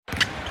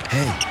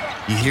Hey,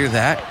 you hear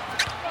that?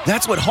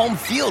 That's what home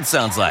field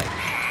sounds like.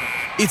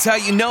 It's how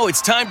you know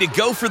it's time to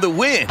go for the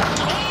win. Oh,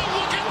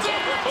 look at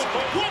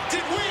that! What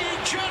did we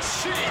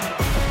just see?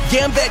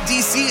 Gambit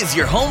DC is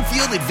your home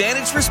field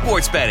advantage for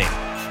sports betting.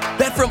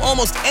 Bet from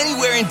almost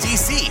anywhere in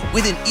DC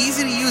with an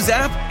easy-to-use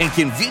app and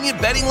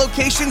convenient betting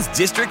locations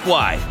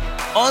district-wide.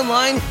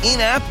 Online,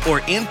 in-app, or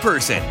in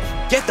person.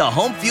 Get the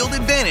home field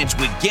advantage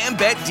with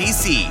Gambit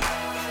DC.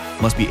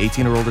 Must be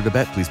 18 or older to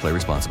bet. Please play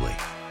responsibly.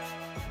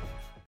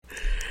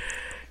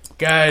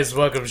 Guys,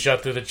 welcome to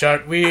Shot Through the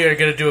Chart. We are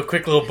going to do a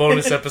quick little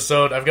bonus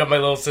episode. I've got my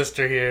little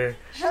sister here.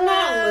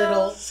 Hello.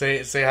 Little. Say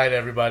hi to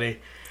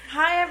everybody.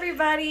 Hi,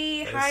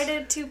 everybody. Yes. Hi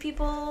to two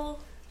people.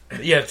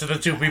 Yeah, to the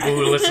two people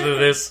who listen to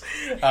this.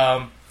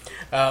 We're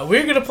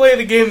going to play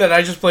the game that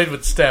I just played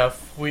with Steph.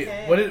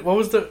 What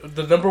was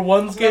the number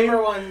ones game?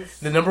 Number ones.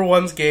 The number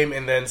ones game,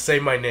 and then Say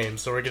My Name.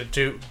 So we're going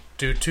to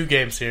do two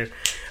games here.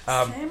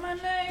 Say my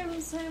name,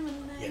 say my name.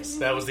 Yes,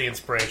 that was the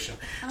inspiration.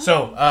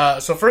 Oh.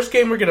 So first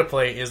game we're going to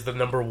play is the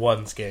number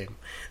ones game.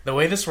 The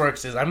way this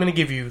works is I'm going to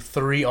give you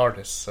three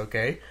artists,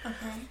 okay? Okay.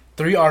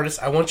 Three artists.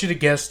 I want you to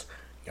guess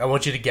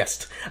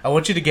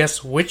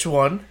which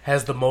one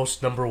has the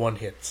most number one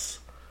hits.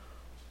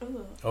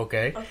 Ooh.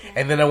 Okay?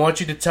 And then I want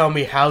you to tell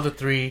me how the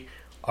three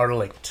are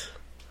linked.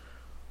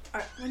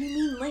 What do you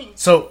mean linked?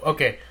 So,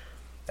 okay.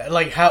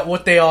 Like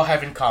what they all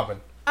have in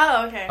common.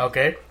 Oh, okay.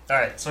 Okay?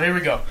 Alright, so here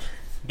we go.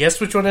 Guess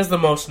which one has the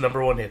most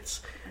number one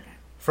hits. Okay.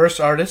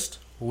 First artist,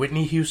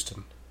 Whitney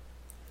Houston.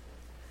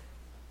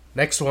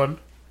 Next one,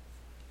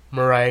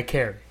 Mariah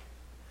Carey.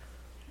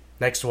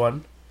 Next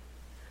one,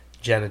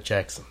 Janet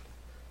Jackson.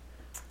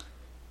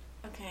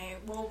 Okay,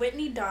 well,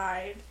 Whitney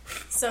died,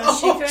 so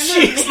she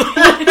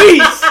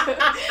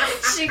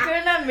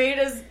couldn't have made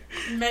as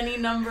many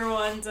number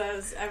ones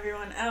as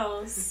everyone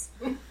else.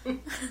 I'm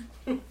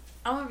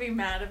gonna be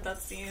mad if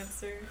that's the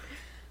answer.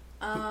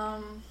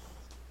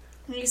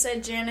 You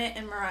said Janet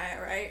and Mariah,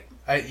 right?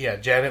 Yeah,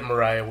 Janet,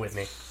 Mariah,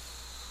 Whitney.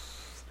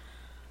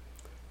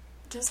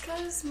 Just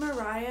because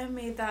Mariah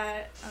made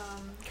that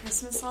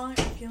Christmas song,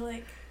 I feel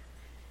like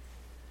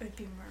it would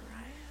be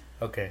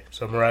Mariah. Okay,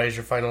 so Mariah is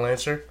your final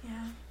answer?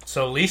 Yeah.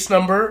 So least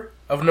number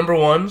of number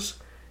ones,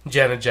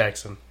 Janet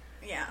Jackson.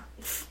 Yeah.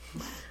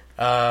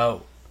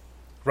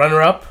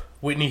 Runner-up,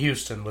 Whitney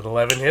Houston with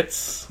 11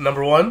 hits.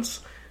 Number one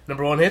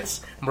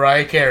hits,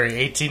 Mariah Carey,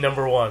 18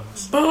 number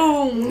ones.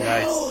 Boom!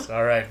 Nice.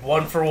 All right,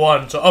 1 for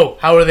 1. So,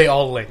 how are they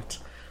all linked?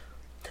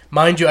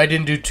 Mind you, I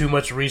didn't do too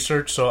much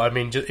research, so I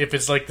mean, if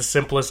it's like the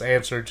simplest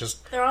answer,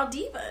 just... They're all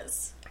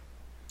divas.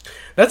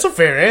 That's a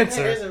fair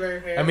answer. That is a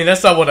very fair. I mean,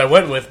 that's not what I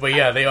went with, but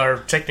yeah, they are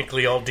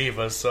technically all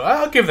divas, so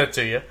I'll give that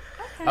to you.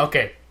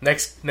 Okay,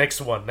 next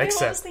one, next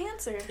What was set. the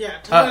answer? Yeah.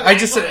 I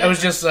was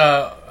just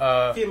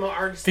female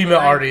artists. female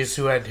artists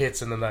who had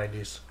hits in the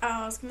 90s. Oh,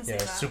 I was gonna say Yeah,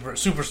 that.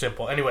 super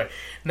simple. Anyway,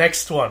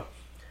 next one,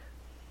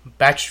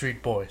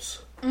 Backstreet Boys.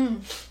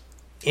 In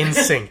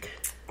Sync.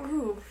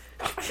 Ooh.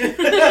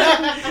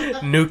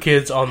 New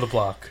Kids on the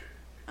Block.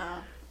 I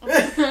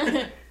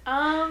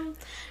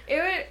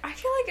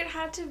feel like it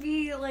had to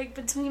be like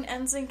between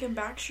NSYNC and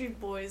Backstreet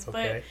Boys,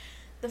 Okay. but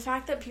the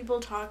fact that people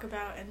talk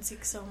about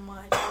NSYNC so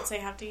much, I'd say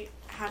have to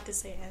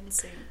say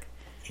NSYNC.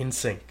 In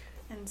Sync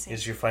NSYNC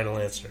is your final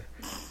answer.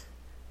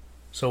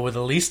 So with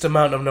the least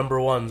amount of number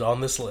ones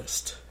on this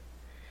list,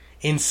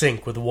 In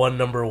Sync with 1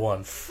 number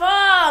 1.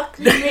 Fuck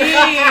me! Am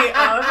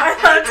I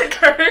allowed to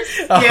curse?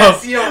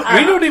 Yes, you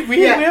don't.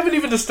 We haven't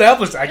even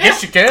established. I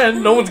guess you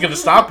can. No one's gonna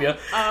stop you.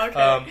 Oh,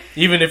 okay.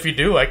 Even if you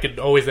do, I could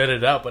always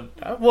edit it out,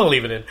 but we'll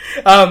leave it in.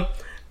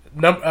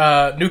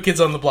 New Kids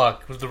on the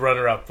Block was the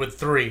runner-up with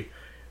 3.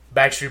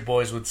 Backstreet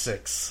Boys with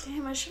 6.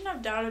 Damn, I shouldn't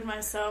have doubted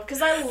myself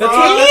because I love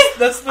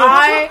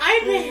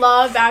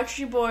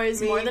Backstreet Boys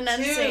Me more than too.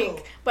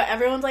 NSYNC, but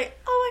everyone's like,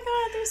 "Oh my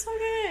god, they're so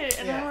good,"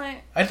 and I'm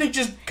like, I think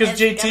just because It's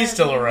JT's gonna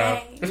still be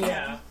around. me.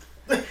 Yeah.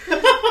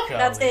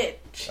 "That's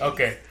it."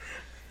 Okay.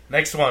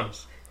 Next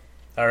ones.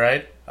 All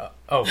right.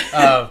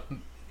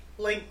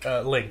 Link.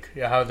 Link.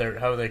 Yeah, how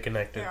are they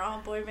connected? They're all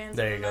boy bands.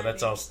 There you in go. the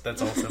That's all 90s.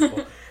 That's all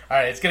simple. All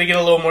right, it's gonna get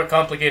a little more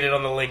complicated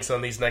on the links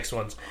on these next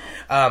ones.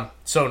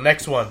 So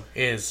next one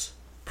is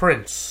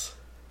Prince,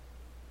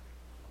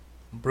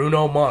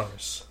 Bruno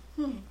Mars,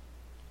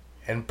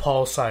 and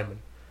Paul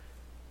Simon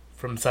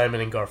from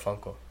Simon and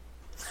Garfunkel.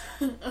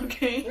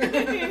 Okay.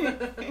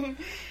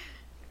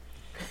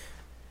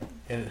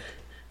 And,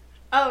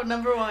 Oh,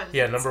 number one.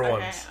 Yeah, number Okay.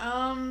 ones.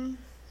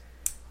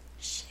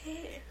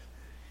 Shit.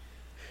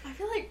 I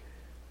feel like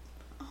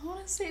I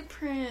want to say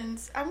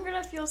Prince. I'm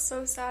gonna feel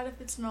so sad if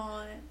it's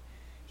not.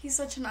 He's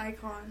such an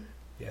icon.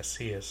 yes,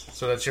 he is.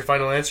 So that's your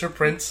final answer,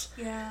 Prince.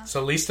 Yeah.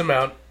 So least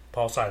amount,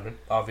 Paul Simon,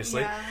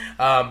 obviously.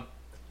 Yeah.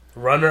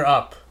 Runner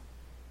up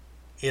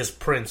is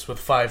Prince with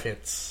 5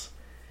 hits.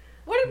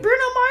 What did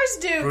Bruno Mars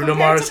do? Bruno compared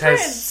Mars to has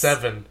Prince?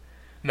 7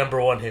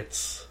 number 1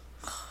 hits.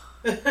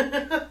 Do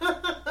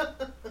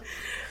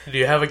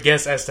you have a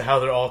guess as to how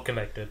they're all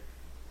connected?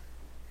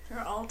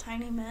 They're all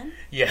tiny men.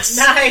 Yes.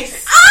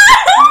 Nice.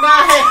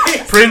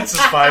 Nice. Prince is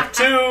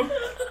 5'2",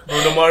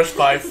 Bruno Mars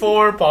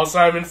 5'4", Paul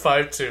Simon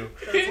 5'2".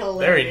 That's hilarious.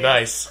 Very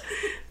nice.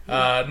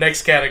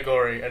 Next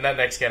category, or not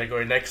next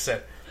category, next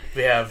set.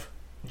 We have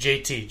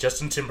JT,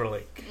 Justin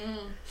Timberlake.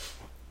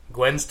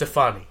 Gwen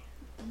Stefani.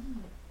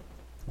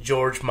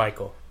 George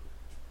Michael.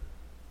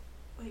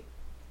 Wait.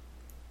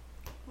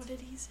 What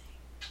did he say?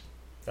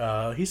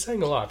 He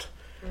sang a lot.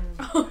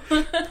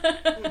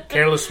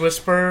 Careless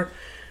Whisper.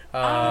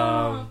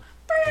 Yeah,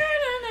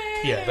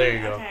 there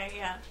you go. Okay,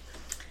 yeah.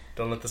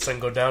 Don't Let the Sun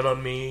Go Down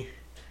on Me.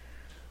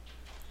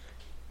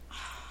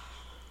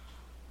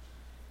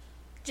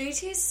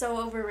 JT is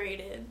so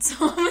overrated, so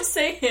I'm gonna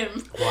say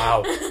him.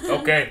 Wow.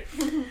 Okay.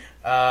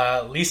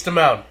 Least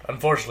amount,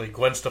 unfortunately,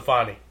 Gwen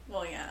Stefani.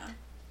 Well, yeah.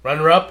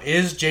 Runner-up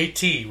is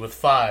JT with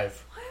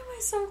 5. Why am I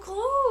so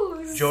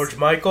close? George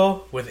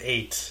Michael with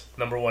 8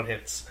 number 1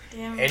 hits.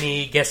 Damn.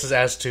 Any guesses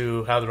as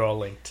to how they're all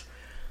linked?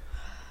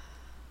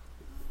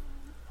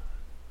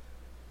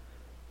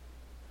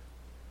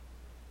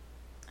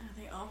 Are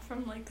they all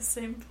from like the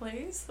same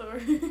place, or?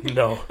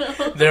 No.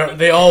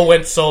 They all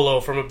went solo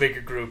from a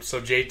bigger group.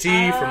 So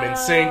JT from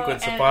NSYNC, Gwen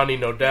Stefani,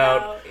 No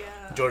Doubt.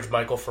 Yeah. George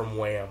Michael from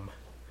Wham.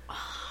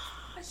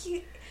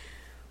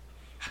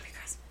 Happy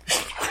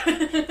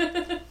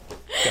Christmas.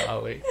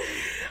 Golly.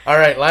 All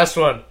right, last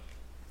one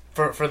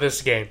for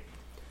this game.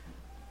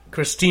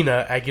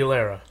 Christina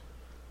Aguilera.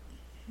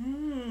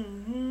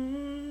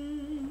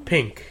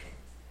 Pink.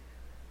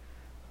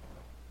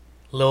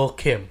 Lil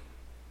Kim.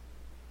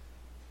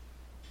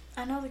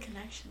 I know the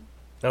connection.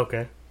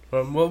 Okay.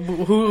 Well,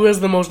 who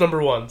has the most number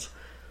 1s?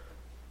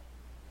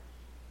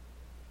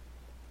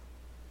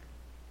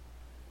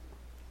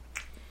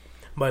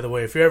 By the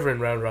way, if you're ever in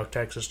Round Rock,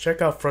 Texas,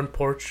 check out Front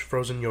Porch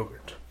Frozen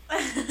Yogurt.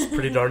 It's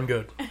pretty darn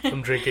good.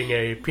 I'm drinking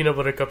a peanut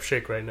butter cup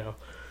shake right now.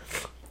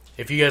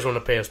 If you guys want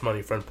to pay us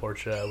money, Front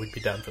Porch, we'd be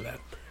down for that.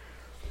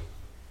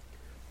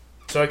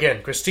 So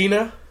again,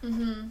 Christina,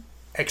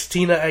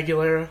 Xtina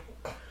Aguilera,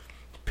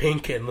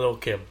 Pink, and Lil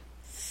Kim.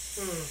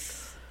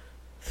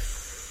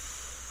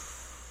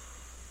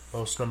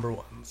 Most number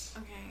 1s.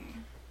 Okay.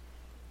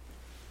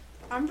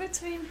 I'm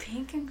between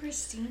Pink and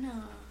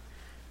Christina.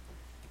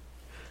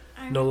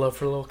 No love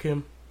for Lil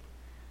Kim?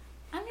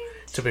 I mean...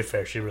 To be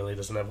fair, she really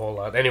doesn't have a whole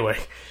lot. Anyway.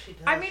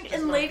 I mean,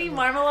 in Lady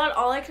Marmalade,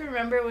 all I can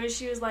remember was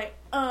she was like,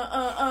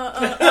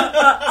 I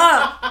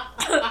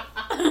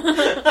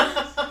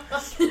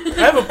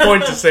have a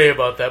point to say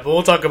about that, but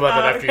we'll talk about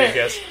that after you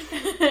guess.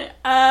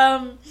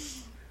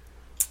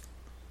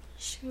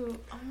 Shoot,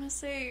 I'm gonna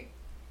say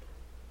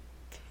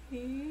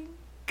Pink.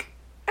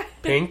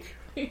 Pink?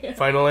 Yeah.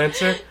 Final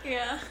answer?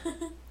 Yeah.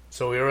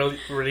 So we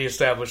already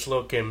established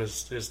Lil Kim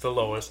is the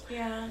lowest.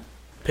 Yeah.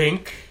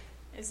 Pink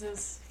Is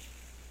this...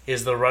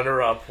 is the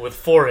runner-up with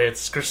 4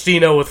 hits.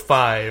 Christina with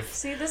 5.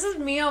 See, this is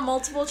me on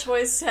multiple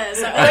choice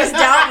tests. I always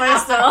doubt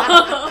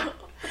myself.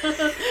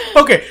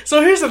 Okay,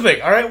 so here's the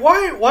thing, alright?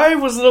 Why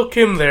was Lil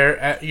Kim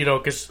there?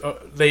 Because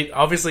they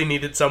obviously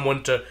needed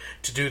someone to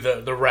do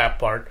the rap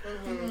part.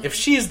 Mm-hmm. If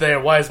she's there,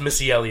 why is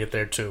Missy Elliott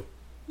there too?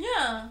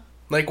 Yeah.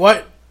 Like,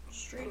 what?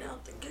 Straight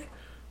out the gate.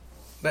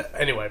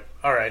 Anyway,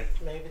 alright.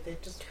 Maybe they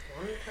just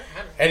wanted her. I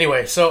don't know.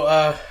 Anyway, so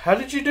how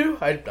did you do?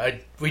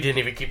 We didn't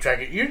even keep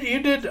track of you. You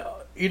did.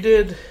 I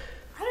did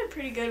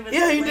pretty good with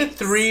Yeah, the you did links.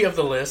 3 of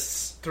the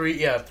lists.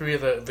 3 of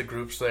the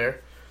groups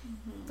there.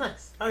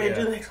 Nice. Okay, Yeah.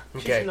 do the next one.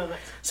 She Okay. should know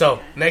next. So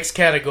next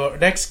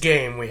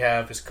game we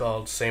have is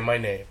called Say My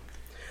Name.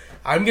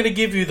 I'm gonna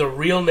give you the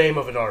real name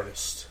of an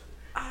artist,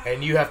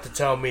 and you have to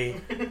tell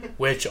me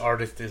which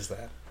artist is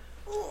that.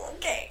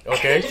 Okay.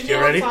 Okay, Did you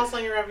want ready? sauce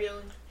on your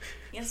ravioli?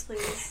 Yes,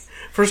 please.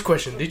 First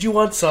question: did you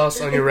want sauce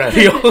on your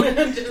ravioli?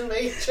 Just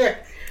make sure.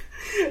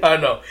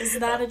 No. Is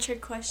that a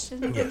trick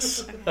question?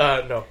 Yes.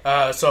 No.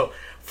 So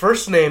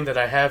first name that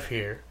I have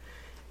here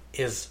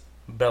is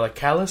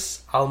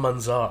Belacalis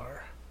Almanzar.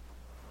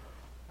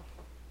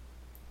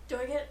 Do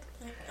I get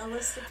like a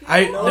list of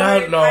people?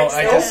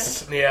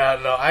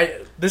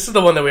 This is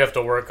the one that we have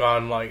to work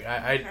on. Like,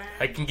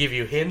 I can give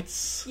you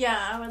hints. Yeah,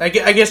 I would. I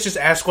guess just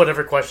ask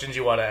whatever questions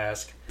you want to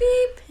ask.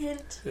 Beep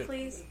hint,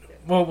 please.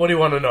 Well, what do you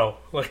want to know?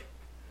 Like,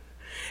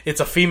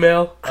 it's a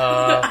female.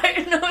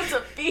 I know it's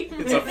a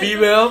female. It's a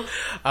female.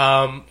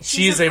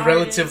 She is an a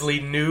relatively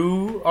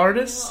new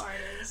artist.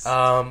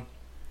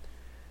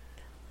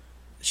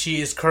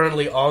 She is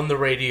currently on the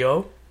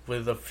radio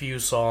with a few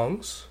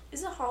songs.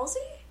 Is it Halsey?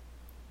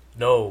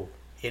 No,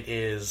 it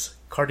is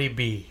Cardi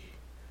B.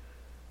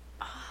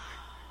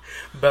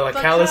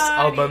 Belacalis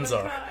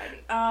Almanzar.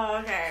 Oh,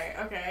 okay,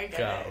 I get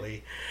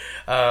Golly.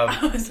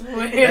 I was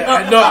way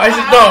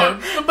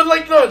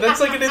That's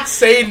like an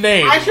insane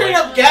name. I straight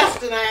up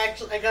guessed, and I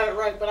got it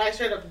right. But I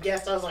straight up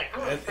guessed. I was like,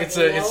 It's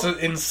an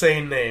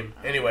insane name.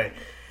 Anyway,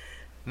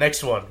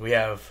 next one we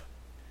have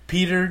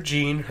Peter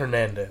Gene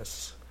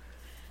Hernandez.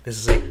 This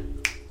is a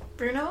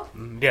Bruno?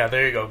 Yeah,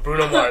 there you go,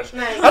 Bruno Mars.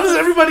 Nice. How does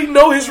everybody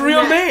know his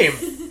real name?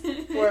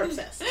 We're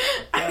obsessed.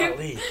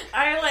 Golly.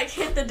 I like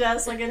hit the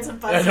desk like it's a All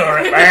buzzer.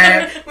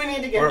 right. We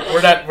need to get.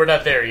 We're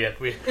not there yet.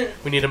 We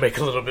need to make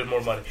a little bit more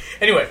money.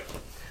 Anyway,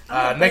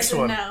 next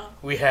one now.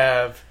 we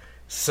have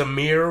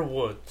Samir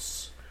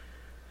Woods.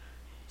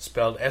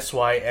 Spelled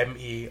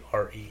Symere.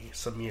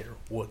 Samir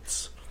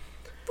Woods.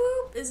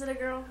 Boop. Is it a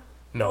girl?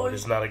 No, Boy? it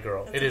is not a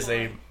girl. It's It a is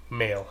a boy.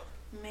 male.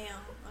 Male.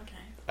 Okay.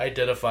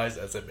 Identifies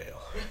as a male.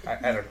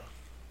 I don't know.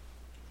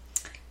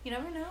 You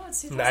never know.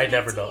 It's I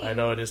never know. I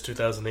know it is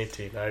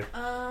 2018.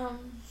 Boop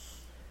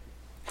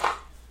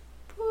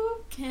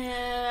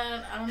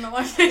can. I don't know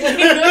why I'm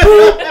thinking.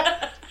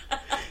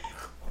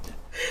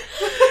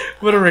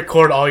 I'm gonna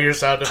record all your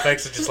sound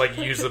effects and just like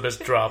use them as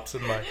drops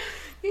in my.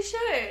 You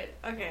should.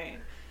 Okay.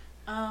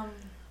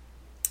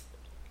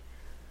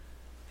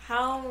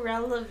 How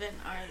relevant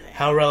are they?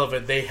 How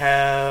relevant they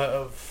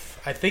have?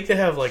 I think they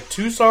have like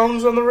 2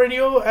 songs on the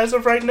radio as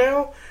of right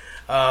now.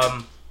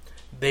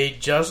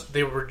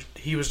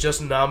 He was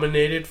just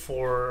nominated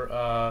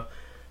for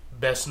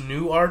Best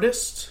New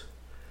Artist.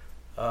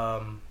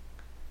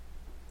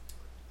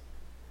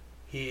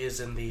 He is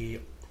in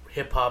the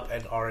hip hop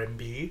and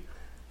R&B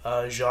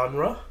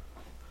genre.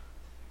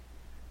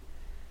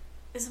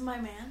 Is it my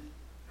man?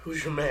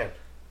 Who's your man?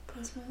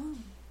 Post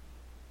Malone.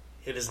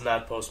 It is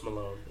not Post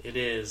Malone. It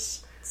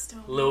is Still.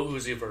 Lil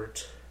Uzi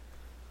Vert.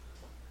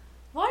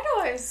 Why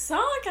do I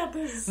suck at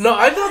this? No,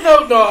 I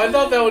thought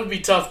that would be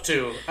tough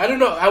too. I don't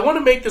know. I want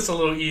to make this a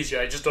little easier.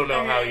 I just don't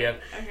know how yet.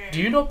 Okay.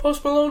 Do you know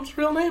Post Malone's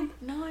real name?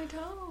 No, I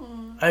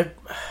don't.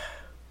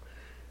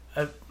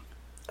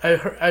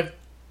 I've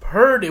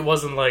heard it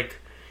wasn't like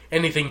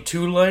anything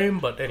too lame,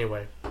 but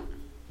anyway.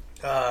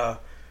 Okay,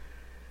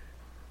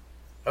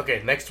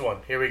 next one.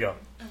 Here we go.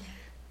 Okay.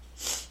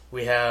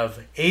 We have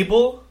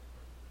Abel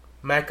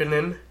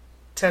Makonnen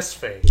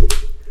Tesfaye.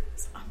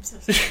 I'm so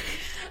sorry.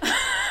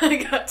 I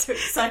got too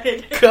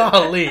excited.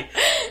 Golly,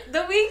 The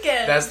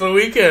Weeknd. that's The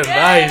Weeknd.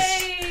 Yay!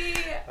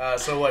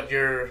 Nice. So what?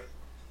 You're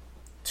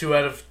 2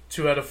 out of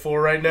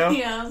 4 right now.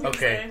 Yeah. I was gonna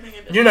say, Okay. I think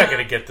I did You're not that.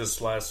 gonna get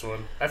this last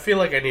one. I feel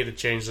like I need to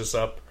change this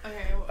up.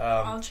 Okay,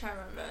 well, I'll try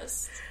my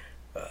best.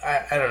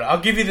 I don't know.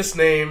 I'll give you this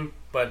name,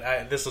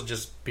 but this will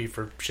just be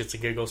for shits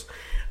and giggles.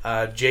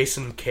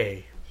 Jason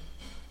K.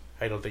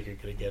 I don't think you're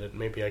gonna get it.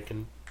 Maybe I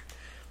can.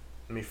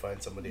 Let me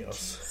find somebody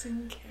else.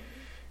 Jason K.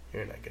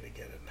 You're not gonna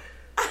get it.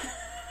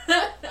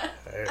 I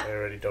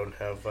already don't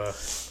have.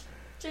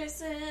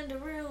 Jason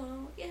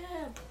Derulo. Yeah,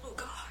 Blue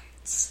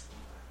Guards.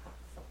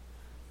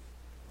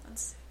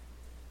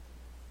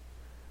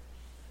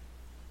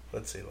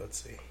 Let's see.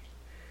 Let's see.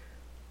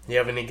 You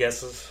have any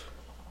guesses?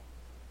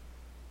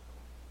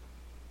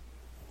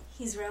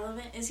 He's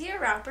relevant. Is he a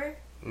rapper?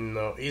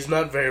 No, he's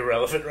not very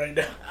relevant right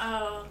now.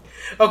 Oh.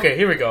 Okay,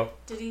 here we go.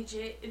 Did he?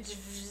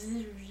 Excuse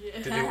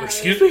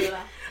me?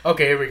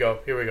 Okay, here we go.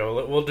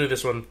 We'll do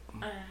this one.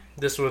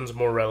 This one's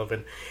more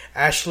relevant.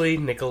 Ashley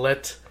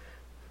Nicolette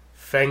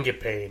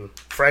Frangipane.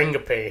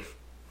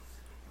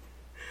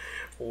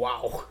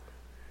 Wow.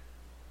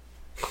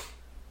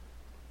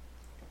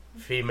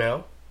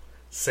 Female.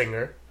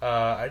 Singer.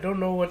 I don't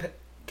know what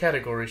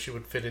category she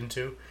would fit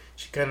into.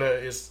 She kind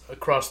of is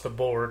across the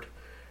board,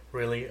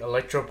 really.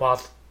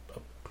 Electropop,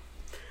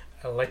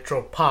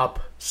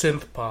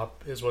 synth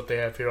pop is what they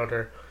have here on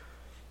her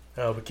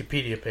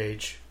Wikipedia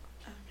page.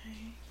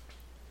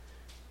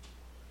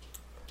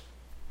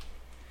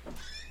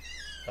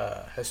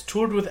 Has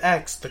toured with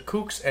Axe, The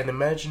Kooks, and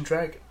Imagine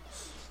Dragons.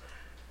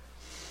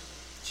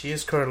 She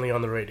is currently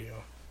on the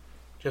radio.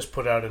 Just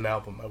put out an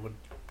album. I would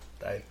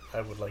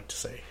like to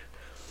say.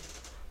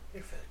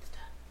 Your food's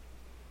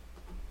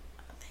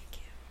Thank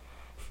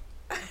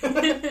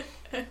you.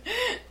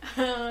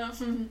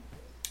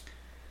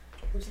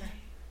 Who's that?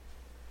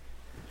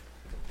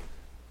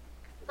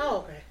 Oh,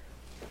 okay.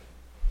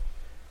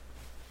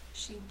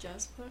 She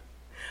just put.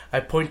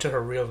 I point to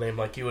her real name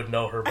like you would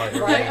know her by her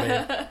real Right.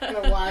 name. I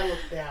don't know why I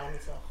looked down,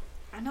 so.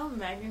 I know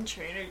Meghan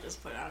Trainor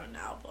just put out an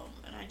album,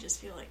 and I just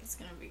feel like it's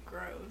gonna be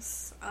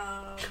gross.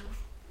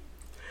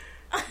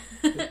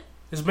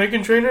 Is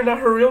Meghan Trainor not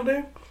her real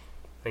name?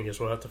 I guess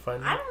we'll have to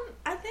find out.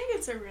 I think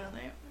it's a real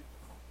name.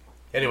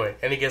 Anyway,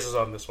 any guesses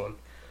on this one?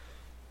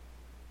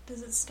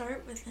 Does it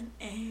start with an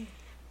A?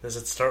 Does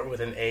it start with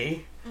an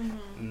A?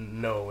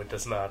 Mm-hmm. No, it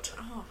does not.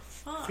 Oh,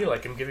 fuck. I feel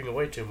like I'm giving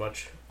away too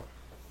much.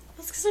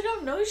 That's because I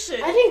don't know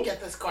shit. I didn't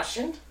get this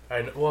question.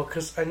 Well,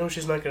 because I know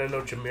she's not going to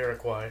know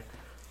Jamiroquai.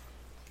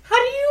 How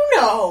do you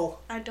know?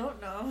 I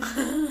don't know.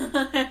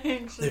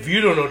 Actually. If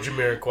you don't know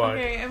Jamiroquai,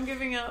 Okay, I'm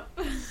giving up.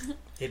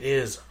 it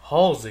is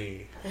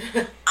Halsey. I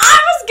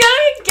was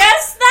gonna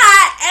guess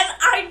that, and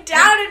I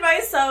doubted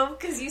myself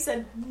because you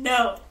said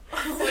no.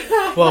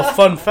 Well,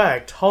 fun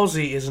fact,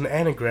 Halsey is an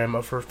anagram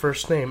of her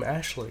first name,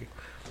 Ashley.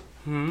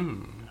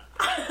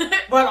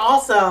 But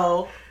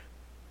also,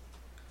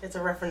 it's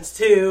a reference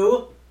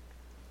to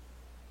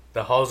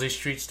The Halsey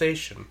Street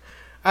Station.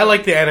 I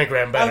like the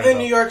anagram better. of the though.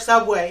 New York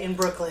subway in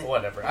Brooklyn.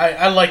 Whatever.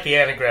 I like the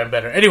anagram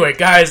better. Anyway,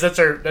 guys, that's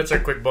our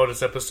quick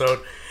bonus episode.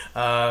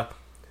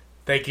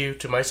 Thank you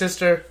to my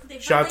sister, They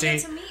finally Shanti.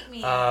 get to meet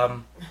me.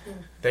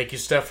 Thank you,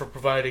 Steph, for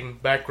providing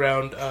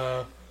background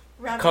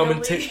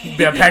Ravioli.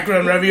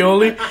 background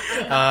ravioli.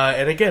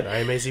 And again, I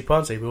am AC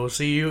Ponce. We will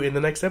see you in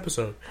the next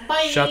episode.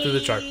 Bye. Shot through the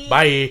chart.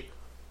 Bye.